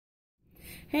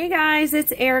Hey guys,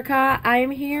 it's Erica. I'm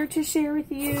here to share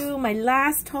with you my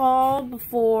last haul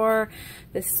before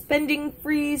the spending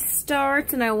freeze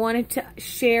starts, and I wanted to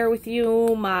share with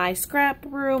you my scrap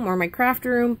room or my craft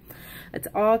room. It's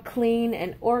all clean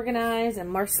and organized, and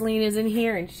Marceline is in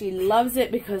here and she loves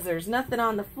it because there's nothing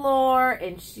on the floor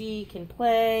and she can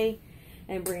play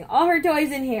and bring all her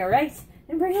toys in here, right?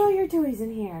 And bring all your toys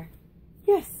in here.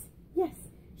 Yes, yes.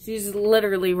 She's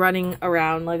literally running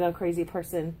around like a crazy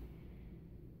person.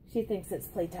 She thinks it's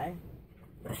playtime.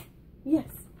 Yes.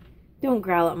 Don't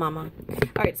growl at Mama.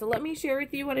 Alright, so let me share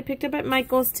with you what I picked up at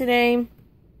Michael's today.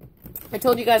 I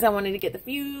told you guys I wanted to get the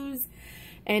fuse,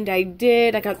 and I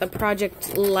did. I got the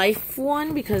Project Life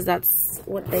one because that's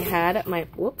what they had at my,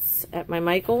 at my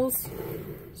Michael's.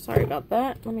 Sorry about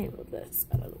that. Let me move this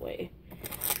out of the way.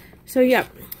 So, yeah,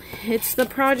 it's the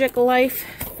Project Life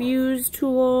fuse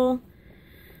tool.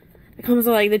 It comes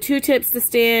with like the two tips to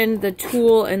stand, the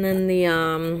tool, and then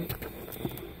the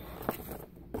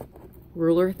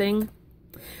ruler thing.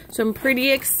 So I'm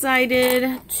pretty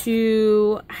excited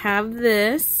to have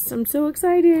this. I'm so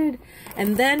excited.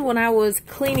 And then when I was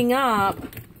cleaning up,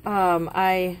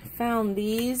 I found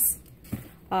these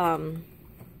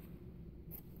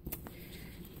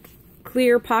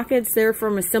clear pockets. They're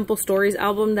from a Simple Stories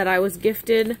album that I was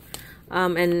gifted.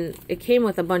 And it came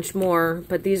with a bunch more,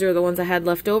 but these are the ones I had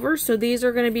left over. So these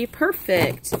are going to be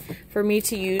perfect for me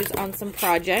to use on some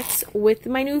projects with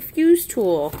my new fuse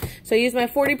tool. So I used my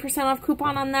 40% off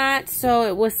coupon on that. So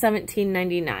it was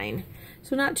 $17.99.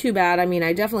 So not too bad. I mean,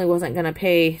 I definitely wasn't going to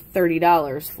pay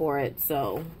 $30 for it.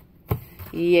 So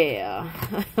yeah.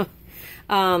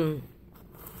 I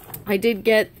did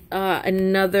get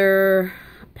another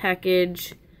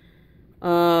package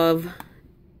of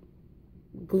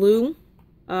glue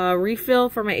refill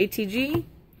for my ATG.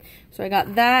 So I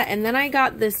got that, and then I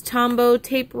got this Tombow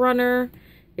tape runner.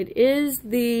 It is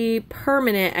the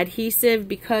permanent adhesive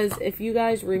because if you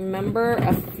guys remember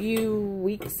a few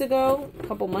weeks ago, a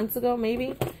couple months ago,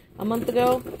 maybe a month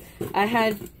ago, I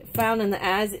had found in the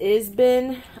as-is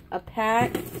bin a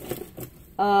pack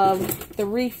of the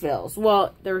refills.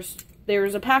 Well, there's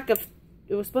a pack of,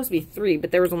 it was supposed to be 3,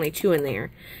 but there was only 2 in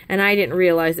there. And I didn't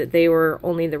realize that they were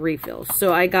only the refills.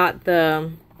 So I got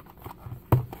the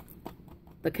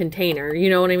container, you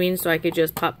know what I mean? So I could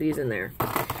just pop these in there.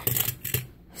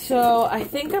 So I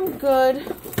think I'm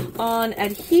good on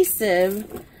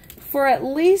adhesive for at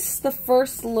least the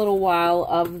first little while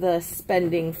of the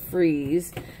spending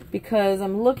freeze. Because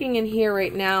I'm looking in here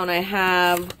right now and I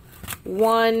have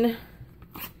one...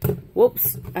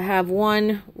 Whoops, I have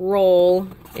one roll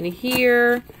in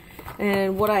here,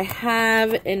 and what I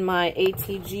have in my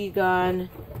ATG gun,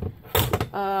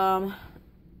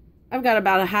 I've got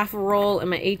about a half a roll in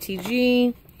my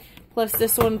ATG, plus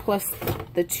this one, plus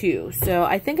the 2, so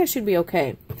I think I should be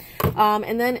okay.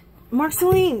 And then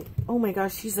Marceline, oh my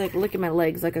gosh, she's like licking my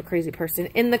legs like a crazy person.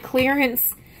 In the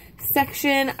clearance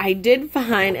section, I did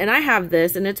find, and I have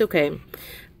this, and it's okay,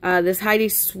 this Heidi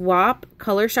Swapp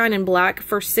Color Shine in Black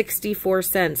for 64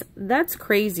 cents. That's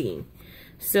crazy.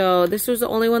 So this was the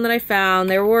only one that I found.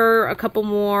 There were a couple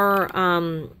more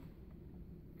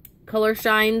color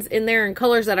shines in there and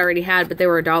colors that I already had, but they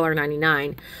were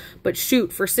 $1.99. But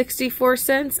shoot, for 64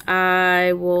 cents,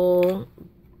 I will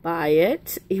buy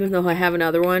it, even though I have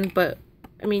another one. But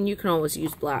I mean, you can always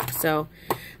use black. So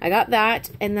I got that,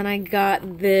 and then I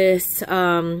got this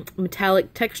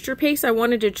metallic texture paste. I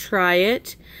wanted to try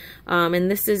it, and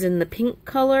this is in the pink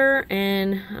color,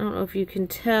 and I don't know if you can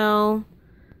tell.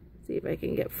 Let's see if I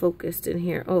can get focused in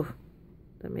here. Oh,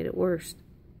 that made it worse.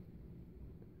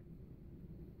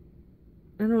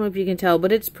 I don't know if you can tell,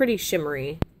 but it's pretty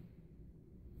shimmery.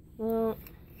 Well,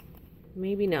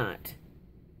 maybe not.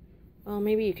 Well,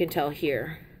 maybe you can tell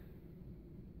here.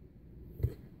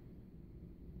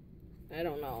 I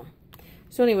don't know.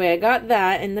 So anyway, I got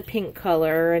that in the pink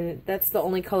color, and that's the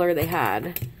only color they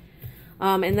had.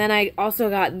 And then I also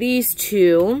got these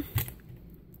 2,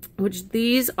 which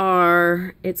these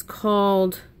are, it's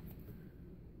called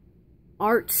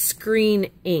Art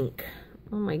Screen Ink.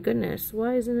 Oh my goodness,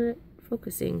 why isn't it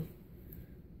focusing?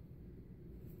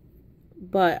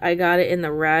 But I got it in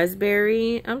the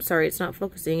raspberry. I'm sorry, it's not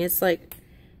focusing. It's like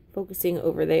focusing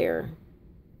over there.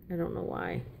 I don't know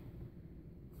why.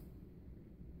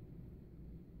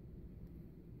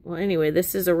 Well, anyway,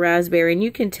 this is a raspberry, and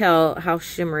you can tell how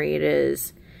shimmery it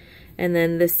is. And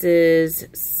then this is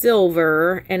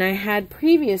silver, and I had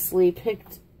previously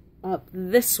picked up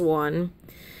this one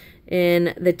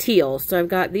in the teal. So I've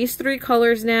got these 3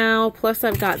 colors now, plus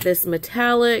I've got this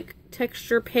metallic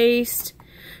texture paste.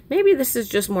 Maybe this is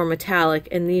just more metallic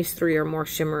and these three are more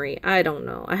shimmery. I don't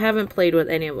know. I haven't played with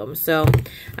any of them. So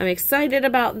I'm excited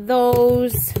about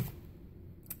those.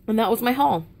 And that was my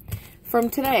haul from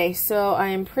today. So I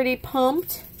am pretty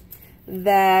pumped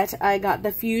that I got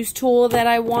the fuse tool that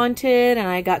I wanted, and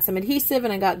I got some adhesive,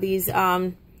 and I got these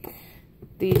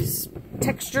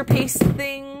texture paste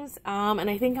things, and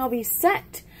I think I'll be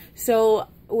set. So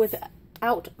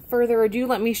without further ado,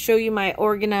 let me show you my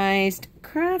organized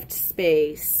craft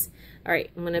space. All right,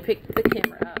 I'm gonna pick the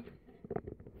camera up.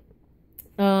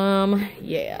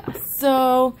 Yeah,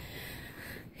 so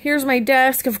here's my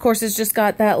desk. Of course, it's just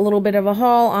got that little bit of a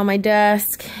haul on my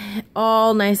desk.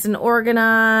 All nice and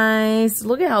organized.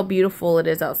 Look at how beautiful it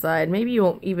is outside. Maybe you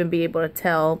won't even be able to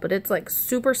tell, but it's like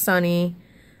super sunny.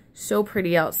 So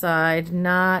pretty outside.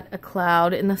 Not a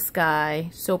cloud in the sky.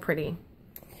 So pretty.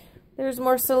 There's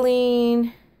more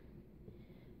Celine.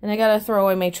 And I gotta throw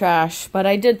away my trash. But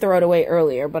I did throw it away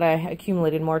earlier, but I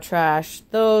accumulated more trash.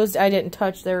 Those I didn't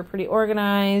touch. They were pretty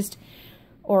organized.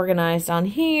 Organized on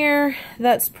here.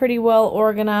 That's pretty well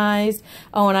organized.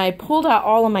 Oh, and I pulled out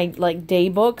all of my like day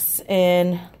books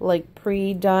and like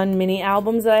pre-done mini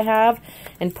albums that I have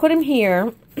and put them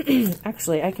here.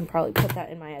 Actually, I can probably put that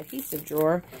in my adhesive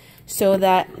drawer so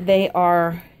that they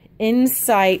are in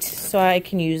sight so I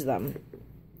can use them.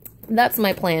 That's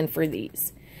my plan for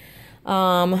these.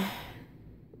 So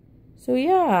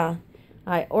yeah,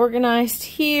 I organized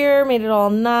here, made it all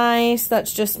nice.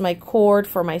 That's just my cord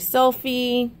for my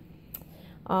selfie.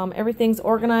 Everything's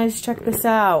organized. Check this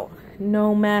out.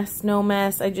 No mess, no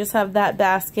mess. I just have that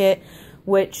basket,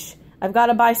 which I've got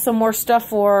to buy some more stuff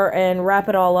for and wrap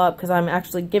it all up because I'm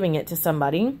actually giving it to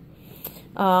somebody.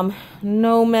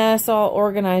 No mess, all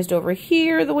organized over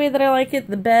here the way that I like it.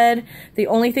 The bed, the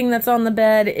only thing that's on the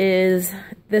bed is,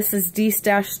 this is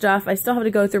de-stash stuff. I still have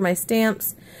to go through my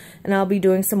stamps and I'll be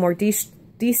doing some more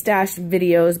de-stash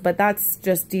videos, but that's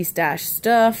just de-stash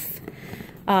stuff.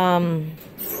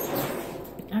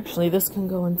 Actually, this can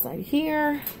go inside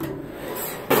here.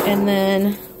 And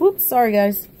then, whoops, sorry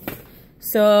guys.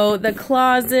 So the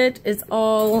closet is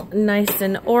all nice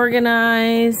and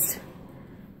organized.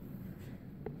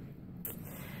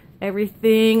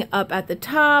 Everything up at the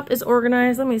top is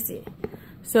organized. Let me see.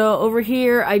 So over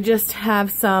here, I just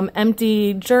have some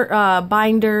empty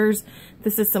binders.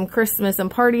 This is some Christmas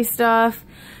and party stuff.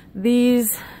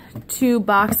 These two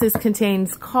boxes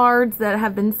contains cards that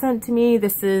have been sent to me.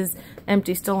 This is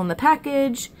empty, still in the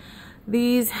package.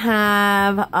 These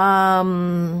have,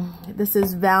 this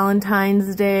is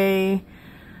Valentine's Day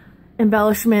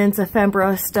embellishments,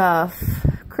 ephemera stuff,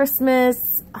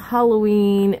 Christmas,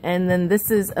 Halloween, and then this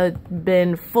is a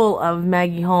bin full of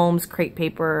Maggie Holmes crepe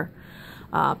paper,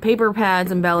 paper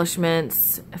pads,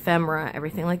 embellishments, ephemera,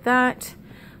 everything like that.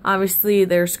 Obviously,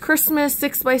 there's Christmas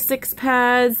 6x6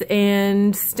 pads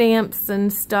and stamps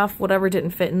and stuff. Whatever didn't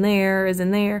fit in there is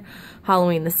in there.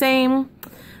 Halloween the same.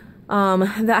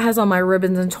 That has all my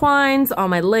ribbons and twines, all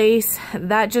my lace.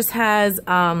 That just has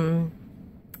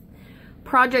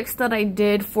projects that I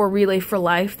did for Relay for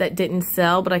Life that didn't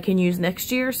sell, but I can use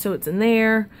next year, so it's in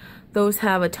there. Those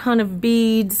have a ton of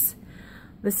beads.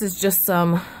 This is just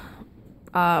some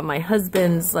my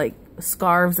husband's like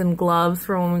scarves and gloves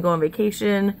for when we go on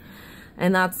vacation,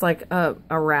 and that's like a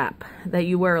wrap that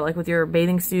you wear like with your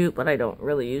bathing suit, but I don't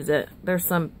really use it. There's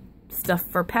some stuff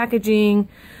for packaging,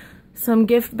 some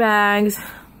gift bags,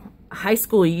 high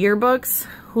school yearbooks,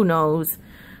 who knows,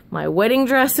 my wedding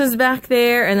dress is back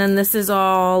there, and then this is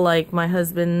all like my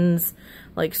husband's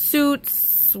like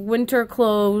suits, winter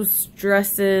clothes,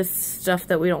 dresses, stuff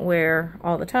that we don't wear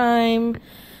all the time.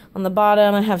 On the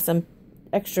bottom I have some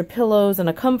extra pillows and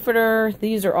a comforter.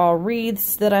 These are all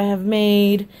wreaths that I have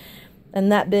made,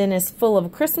 and that bin is full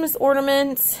of Christmas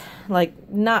ornaments, like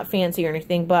not fancy or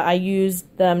anything, but I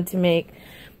used them to make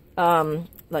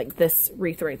like this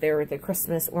wreath right there, the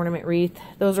Christmas ornament wreath.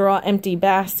 Those are all empty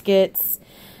baskets.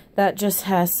 That just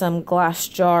has some glass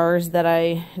jars that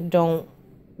I don't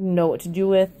know what to do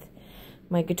with.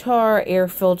 My guitar, air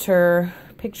filter,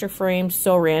 picture frame,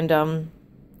 so random.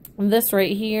 This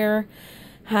right here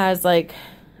has like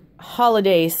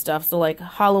holiday stuff, so like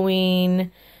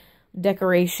Halloween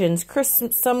decorations,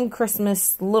 some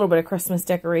Christmas, a little bit of Christmas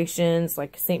decorations,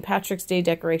 like St. Patrick's Day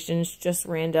decorations, just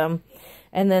random.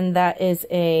 And then that is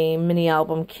a mini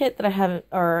album kit that I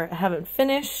haven't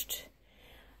finished.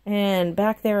 And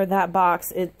back there, that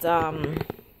box, it's the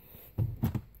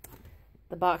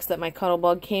box that my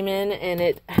Cuttlebug came in, and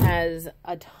it has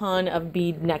a ton of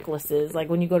bead necklaces. Like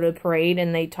when you go to the parade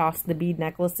and they toss the bead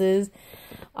necklaces,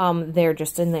 they're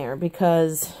just in there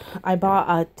because I bought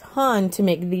a ton to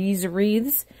make these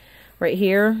wreaths. right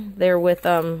here. They're with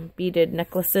beaded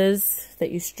necklaces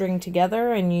that you string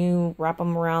together and you wrap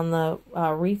them around the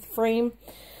wreath frame.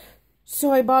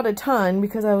 So I bought a ton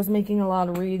because I was making a lot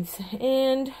of wreaths,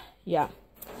 and yeah.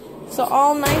 So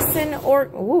all nice and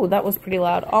ooh, that was pretty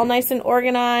loud. All nice and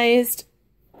organized.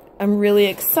 I'm really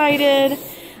excited.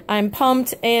 I'm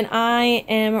pumped, and I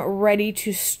am ready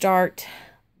to start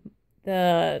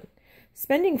the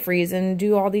spending freeze and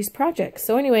do all these projects.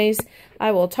 So anyways,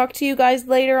 I will talk to you guys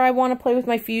later. I want to play with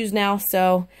my fuse now,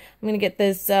 so I'm going to get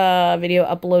this video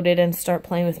uploaded and start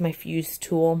playing with my fuse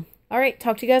tool. Alright,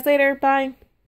 talk to you guys later. Bye.